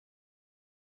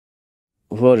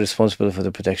who are responsible for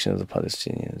the protection of the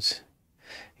Palestinians.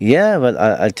 Yeah, but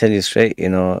I'll tell you straight,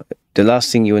 the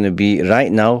last thing you want to be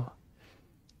right now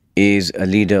is a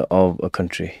leader of a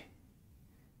country,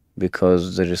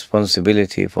 because the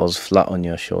responsibility falls flat on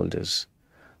your shoulders.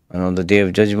 And on the day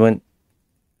of judgment,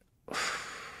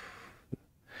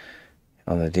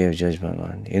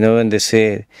 man, when they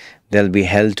say there'll be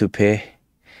hell to pay,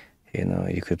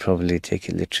 you could probably take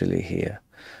it literally here.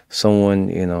 Someone,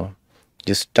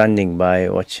 just standing by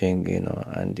watching,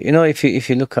 and if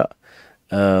you look at,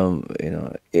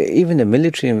 even the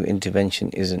military intervention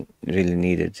isn't really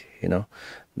needed,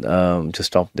 to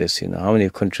stop this. How many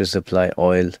countries supply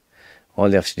oil? All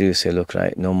they have to do is say, look,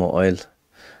 right, no more oil,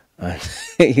 and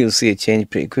you'll see a change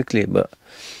pretty quickly. But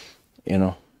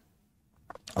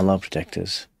Allah protect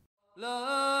us.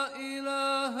 لا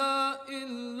إله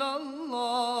إلا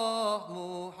الله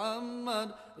محمد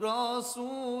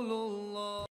رسول الله